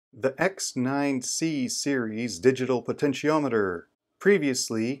The X9C series digital potentiometer.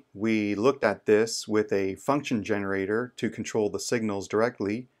 Previously, we looked at this with a function generator to control the signals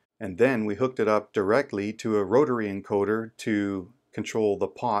directly, and then we hooked it up directly to a rotary encoder to control the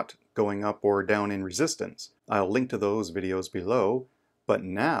pot going up or down in resistance. I'll link to those videos below, but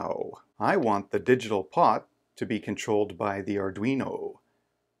now I want the digital pot to be controlled by the Arduino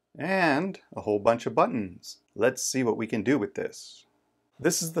and a whole bunch of buttons. Let's see what we can do with this.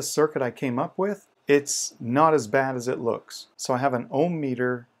 This is the circuit I came up with. It's not as bad as it looks. So I have an ohm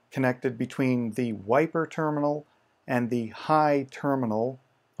meter connected between the wiper terminal and the high terminal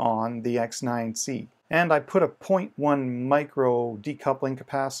on the X9C. And I put a 0.1 micro decoupling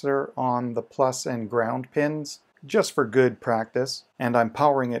capacitor on the plus and ground pins just for good practice. And I'm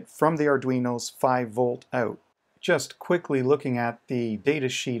powering it from the Arduino's 5-volt out. Just quickly looking at the data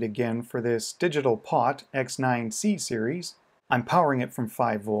sheet again for this digital pot X9C series. I'm powering it from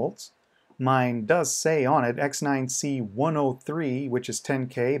 5 volts. Mine does say on it X9C103, which is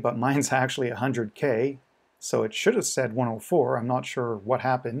 10K, but mine's actually 100K, so it should have said 104. I'm not sure what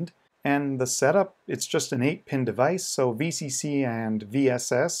happened. And the setup, it's just an 8-pin device, so VCC and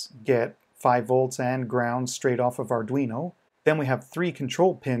VSS get 5 volts and ground straight off of Arduino. Then we have 3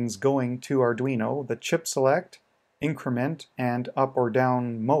 control pins going to Arduino. The chip select, increment, and up or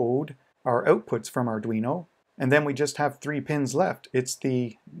down mode are outputs from Arduino. And then we just have 3 pins left. It's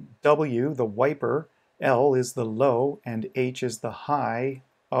the W, the wiper, L is the low, and H is the high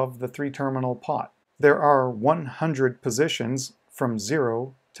of the 3-terminal pot. There are 100 positions from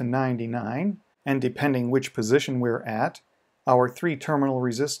 0 to 99, and depending which position we're at, our 3-terminal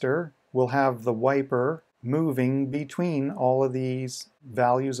resistor will have the wiper moving between all of these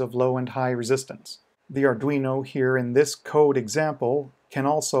values of low and high resistance. The Arduino here in this code example can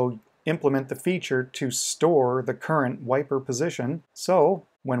also implement the feature to store the current wiper position, so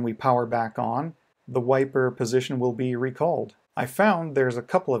when we power back on, the wiper position will be recalled. I found there's a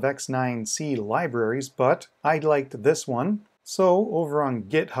couple of X9C libraries, but I liked this one, so over on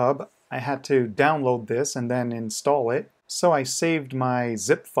GitHub I had to download this and then install it. So I saved my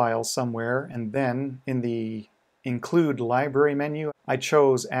zip file somewhere, and then in the Include Library menu I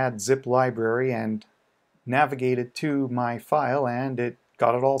chose Add Zip Library and navigated to my file, and it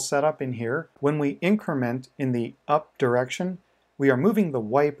got it all set up in here. When we increment in the up direction, we are moving the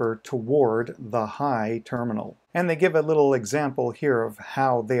wiper toward the high terminal. And they give a little example here of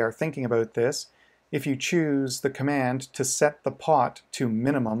how they are thinking about this. If you choose the command to set the pot to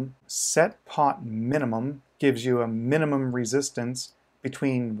minimum, set pot minimum gives you a minimum resistance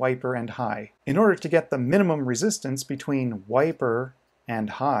between wiper and high. In order to get the minimum resistance between wiper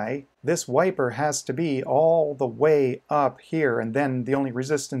and high, this wiper has to be all the way up here, and then the only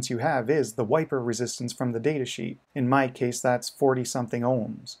resistance you have is the wiper resistance from the datasheet. In my case, that's 40-something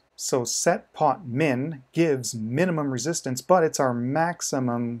ohms. So set pot min gives minimum resistance, but it's our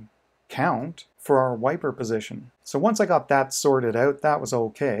maximum count for our wiper position. So once I got that sorted out, that was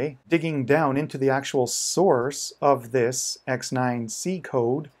okay. Digging down into the actual source of this X9C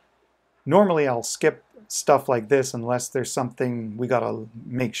code, normally I'll skip stuff like this unless there's something we gotta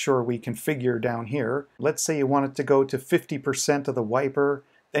make sure we configure down here. Let's say you want it to go to 50% of the wiper,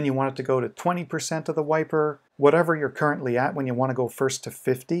 then you want it to go to 20% of the wiper, whatever you're currently at when you want to go first to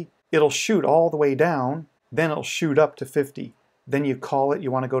 50. It'll shoot all the way down, then it'll shoot up to 50. Then you call it, you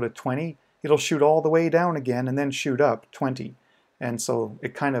want to go to 20, it'll shoot all the way down again and then shoot up 20. And so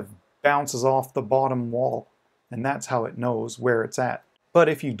it kind of bounces off the bottom wall, and that's how it knows where it's at. But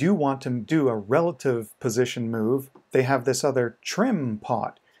if you do want to do a relative position move, they have this other trim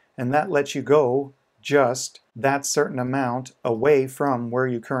pot, and that lets you go just that certain amount away from where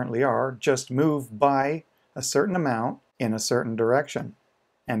you currently are, just move by a certain amount in a certain direction.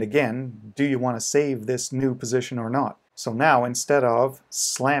 And again, do you want to save this new position or not? So now instead of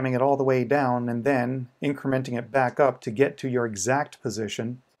slamming it all the way down and then incrementing it back up to get to your exact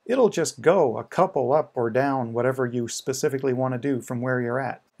position, it'll just go a couple up or down, whatever you specifically want to do from where you're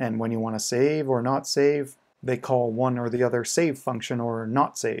at. And when you want to save or not save, they call one or the other save function or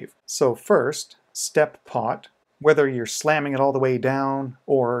not save. So first, step pot, whether you're slamming it all the way down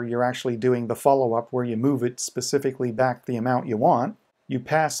or you're actually doing the follow-up where you move it specifically back the amount you want, you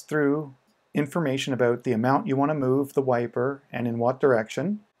pass through information about the amount you want to move the wiper and in what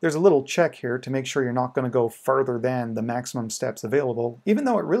direction. There's a little check here to make sure you're not going to go further than the maximum steps available, even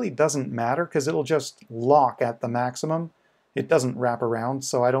though it really doesn't matter because it'll just lock at the maximum. It doesn't wrap around,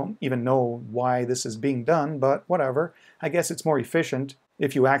 so I don't even know why this is being done, but whatever. I guess it's more efficient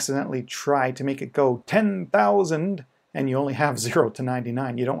if you accidentally try to make it go 10,000 and you only have 0 to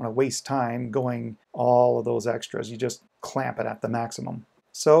 99. You don't want to waste time going all of those extras. You just clamp it at the maximum.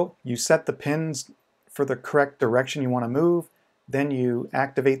 So you set the pins for the correct direction you want to move, then you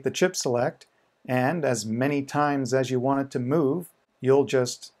activate the chip select, and as many times as you want it to move, you'll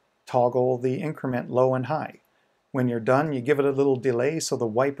just toggle the increment low and high. When you're done, you give it a little delay so the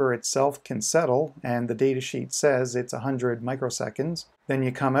wiper itself can settle, and the datasheet says it's 100 microseconds. Then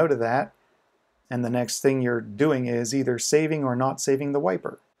you come out of that, and the next thing you're doing is either saving or not saving the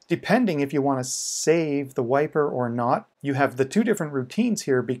wiper. Depending if you want to save the wiper or not, you have the two different routines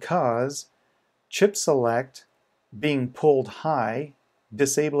here because chip select being pulled high,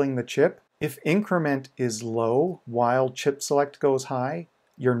 disabling the chip. If increment is low while chip select goes high,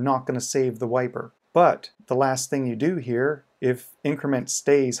 you're not going to save the wiper. But the last thing you do here, if increment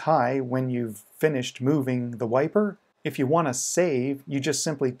stays high when you've finished moving the wiper, if you want to save, you just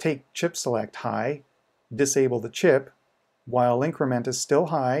simply take chip select high, disable the chip, while increment is still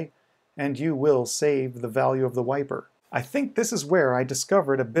high, and you will save the value of the wiper. I think this is where I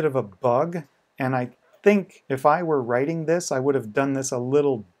discovered a bit of a bug, and I think if I were writing this, I would have done this a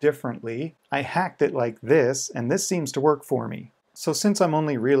little differently. I hacked it like this, and this seems to work for me. So since I'm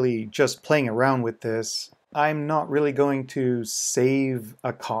only really just playing around with this, I'm not really going to save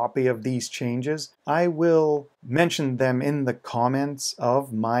a copy of these changes. I will mention them in the comments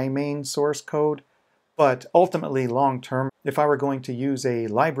of my main source code, but ultimately long term, if I were going to use a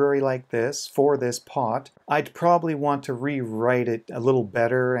library like this for this pot, I'd probably want to rewrite it a little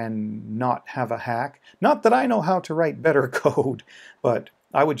better and not have a hack. Not that I know how to write better code, but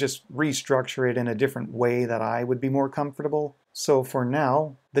I would just restructure it in a different way that I would be more comfortable. So for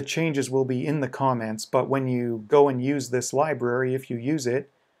now, the changes will be in the comments, but when you go and use this library, if you use it,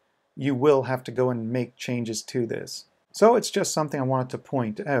 you will have to go and make changes to this. So it's just something I wanted to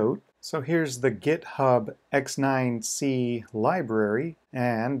point out. So here's the GitHub X9C library,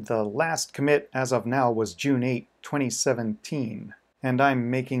 and the last commit as of now was June 8, 2017. And I'm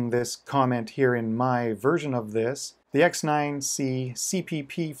making this comment here in my version of this. The X9C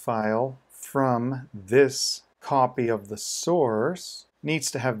CPP file from this copy of the source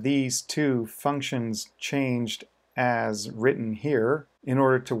needs to have these two functions changed as written here in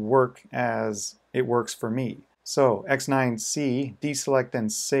order to work as it works for me. So X9C deselect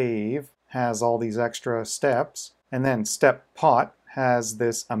and save has all these extra steps, and then step pot has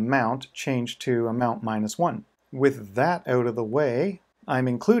this amount changed to amount -1. With that out of the way, I'm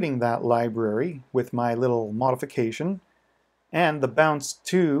including that library with my little modification and the bounce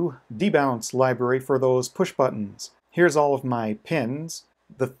to debounce library for those push buttons. Here's all of my pins.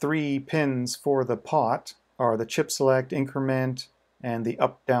 The 3 pins for the pot are the chip select, increment, and the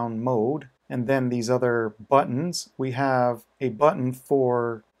up-down mode. And then these other buttons, we have a button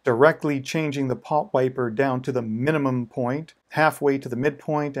for directly changing the pot wiper down to the minimum point, halfway to the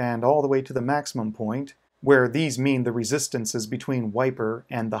midpoint, and all the way to the maximum point, where these mean the resistances between wiper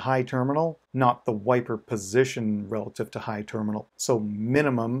and the high terminal, not the wiper position relative to high terminal. So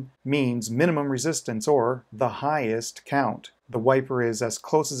minimum means minimum resistance, or the highest count. The wiper is as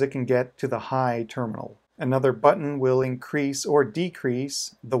close as it can get to the high terminal. Another button will increase or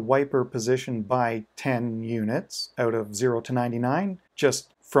decrease the wiper position by 10 units out of 0 to 99,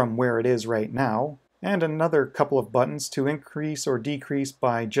 just from where it is right now. And another couple of buttons to increase or decrease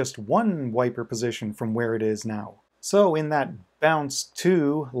by just 1 wiper position from where it is now. So in that bounce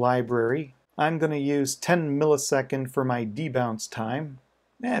to library, I'm going to use 10 millisecond for my debounce time.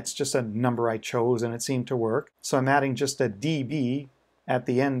 It's just a number I chose and it seemed to work. So I'm adding just a dB at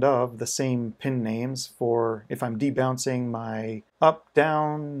the end of the same pin names for if I'm debouncing my up,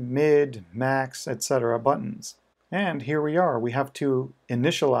 down, mid, max, etc. buttons. And here we are. We have to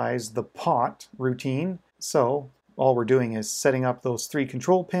initialize the pot routine. So all we're doing is setting up those 3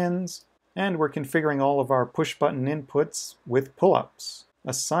 control pins, and we're configuring all of our push button inputs with pull-ups,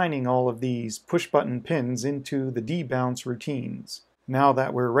 assigning all of these push button pins into the debounce routines. Now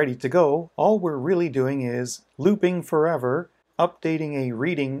that we're ready to go, all we're really doing is looping forever, updating a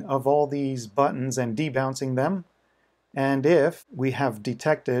reading of all these buttons and debouncing them. And if we have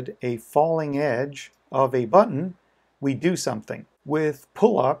detected a falling edge of a button, we do something. With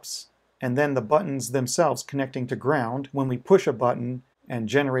pull-ups and then the buttons themselves connecting to ground, when we push a button and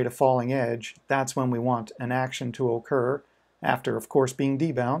generate a falling edge, that's when we want an action to occur, after of course being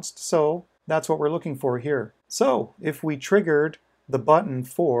debounced. So that's what we're looking for here. So if we triggered the button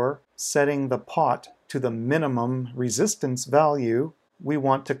for setting the pot to the minimum resistance value, we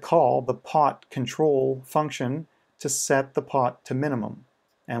want to call the pot control function to set the pot to minimum.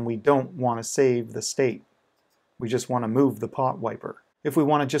 And we don't want to save the state. We just want to move the pot wiper. If we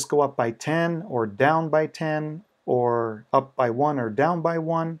want to just go up by 10 or down by 10 or up by 1 or down by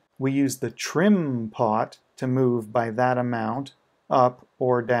 1, we use the trim pot to move by that amount up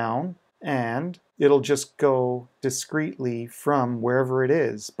or down, and it'll just go discretely from wherever it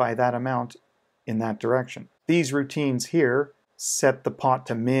is by that amount in that direction. These routines here set the pot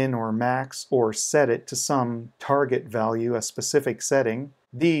to min or max, or set it to some target value, a specific setting.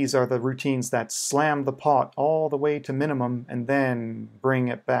 These are the routines that slam the pot all the way to minimum and then bring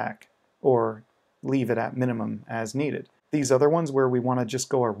it back, or leave it at minimum as needed. These other ones where we want to just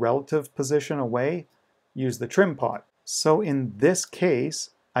go a relative position away, use the trim pot. So in this case,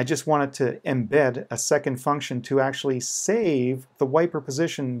 I just wanted to embed a second function to actually save the wiper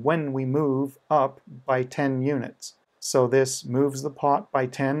position when we move up by 10 units. So this moves the pot by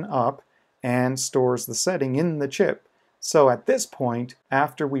 10 up and stores the setting in the chip. So at this point,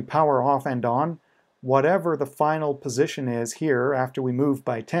 after we power off and on, whatever the final position is here after we move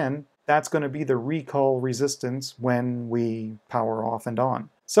by 10, that's going to be the recall resistance when we power off and on.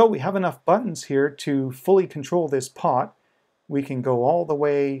 So we have enough buttons here to fully control this pot. We can go all the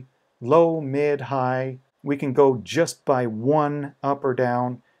way low, mid, high. We can go just by 1 up or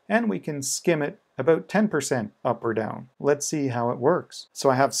down, and we can skim it about 10% up or down. Let's see how it works. So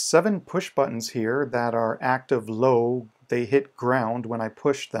I have 7 push buttons here that are active low. They hit ground when I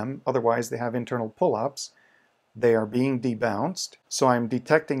push them, otherwise they have internal pull-ups. They are being debounced. So I'm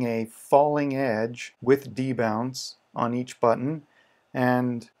detecting a falling edge with debounce on each button.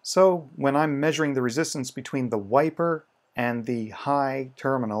 And so when I'm measuring the resistance between the wiper and the high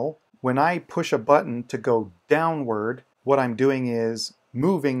terminal, when I push a button to go downward, what I'm doing is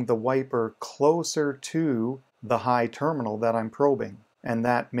moving the wiper closer to the high terminal that I'm probing. And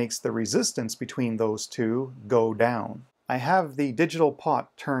that makes the resistance between those two go down. I have the digital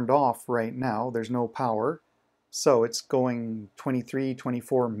pot turned off right now. There's no power. So it's going 23,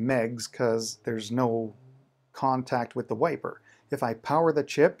 24 megs because there's no contact with the wiper. If I power the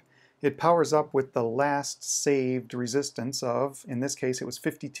chip, it powers up with the last saved resistance of, in this case, it was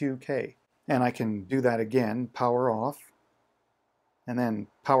 52K. And I can do that again, power off, and then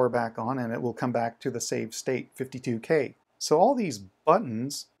power back on, and it will come back to the saved state, 52K. So all these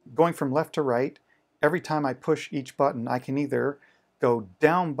buttons, going from left to right, every time I push each button, I can either go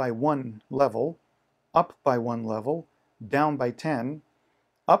down by 1 level, up by 1 level, down by 10,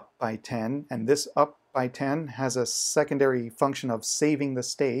 up by 10, and this up by 10 has a secondary function of saving the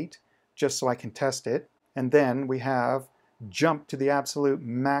state, just so I can test it. And then we have jump to the absolute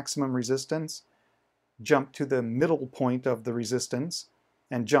maximum resistance, jump to the middle point of the resistance,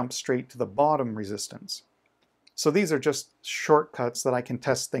 and jump straight to the bottom resistance. So these are just shortcuts that I can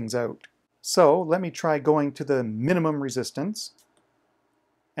test things out. So let me try going to the minimum resistance.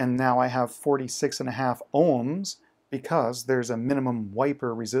 And now I have 46.5 ohms because there's a minimum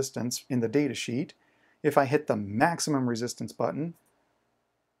wiper resistance in the datasheet. If I hit the maximum resistance button,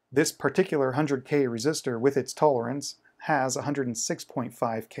 this particular 100K resistor with its tolerance has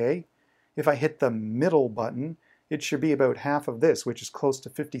 106.5K. If I hit the middle button, it should be about half of this, which is close to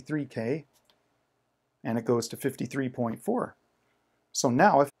 53K, and it goes to 53.4. So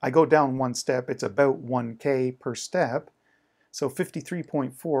now if I go down 1 step, it's about 1K per step. So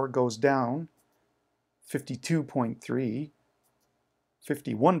 53.4 goes down 52.3,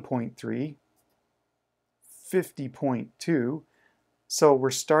 51.3, 50.2. So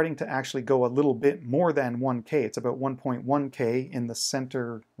we're starting to actually go a little bit more than 1K. It's about 1.1K in the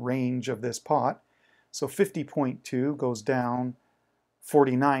center range of this pot. So 50.2 goes down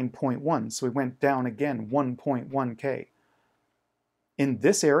 49.1. So we went down again 1.1K. In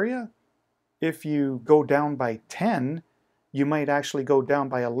this area, if you go down by 10, you might actually go down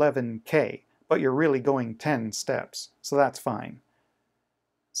by 11K, but you're really going 10 steps, so that's fine.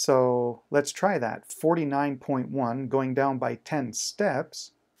 So let's try that. 49.1 going down by 10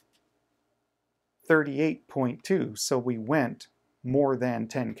 steps, 38.2, so we went more than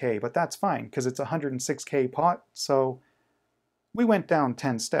 10K, but that's fine because it's a 106K pot, so we went down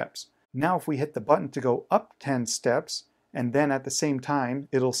 10 steps. Now if we hit the button to go up 10 steps, and then at the same time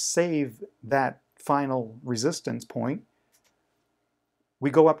it'll save that final resistance point, we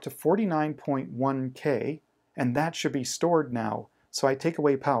go up to 49.1K, and that should be stored now. So I take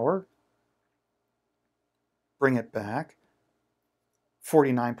away power, bring it back,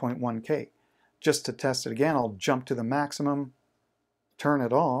 49.1K. Just to test it again, I'll jump to the maximum, turn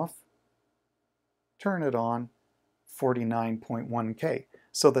it off, turn it on, 49.1K.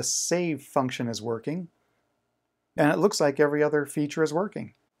 So the save function is working, and it looks like every other feature is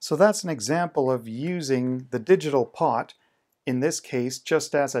working. So that's an example of using the digital pot, in this case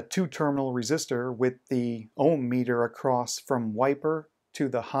just as a 2-terminal resistor with the ohm meter across from wiper to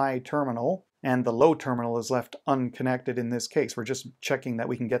the high terminal, and the low terminal is left unconnected in this case. We're just checking that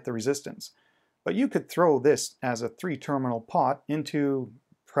we can get the resistance. But you could throw this as a 3-terminal pot into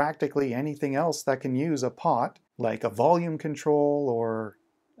practically anything else that can use a pot, like a volume control or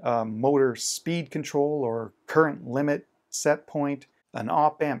motor speed control or current limit set point, an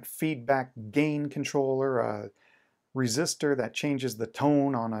op-amp feedback gain controller, a resistor that changes the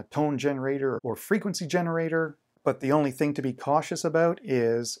tone on a tone generator or frequency generator. But the only thing to be cautious about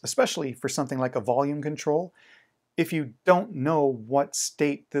is, especially for something like a volume control, if you don't know what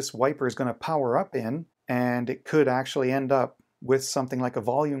state this wiper is going to power up in, and it could actually end up with something like a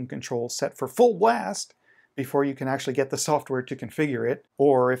volume control set for full blast before you can actually get the software to configure it,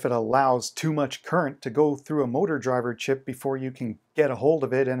 or if it allows too much current to go through a motor driver chip before you can get a hold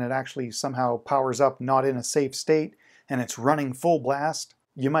of it and it actually somehow powers up not in a safe state and it's running full blast,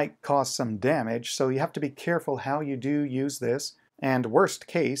 you might cause some damage. So you have to be careful how you do use this. And worst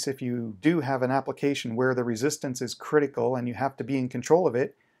case, if you do have an application where the resistance is critical and you have to be in control of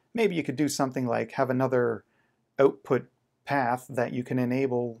it, maybe you could do something like have another output path that you can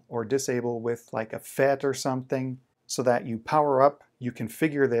enable or disable with like a FET or something, so that you power up, you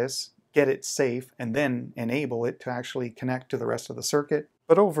configure this, get it safe, and then enable it to actually connect to the rest of the circuit.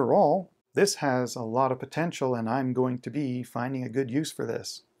 But overall, this has a lot of potential and I'm going to be finding a good use for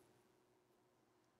this.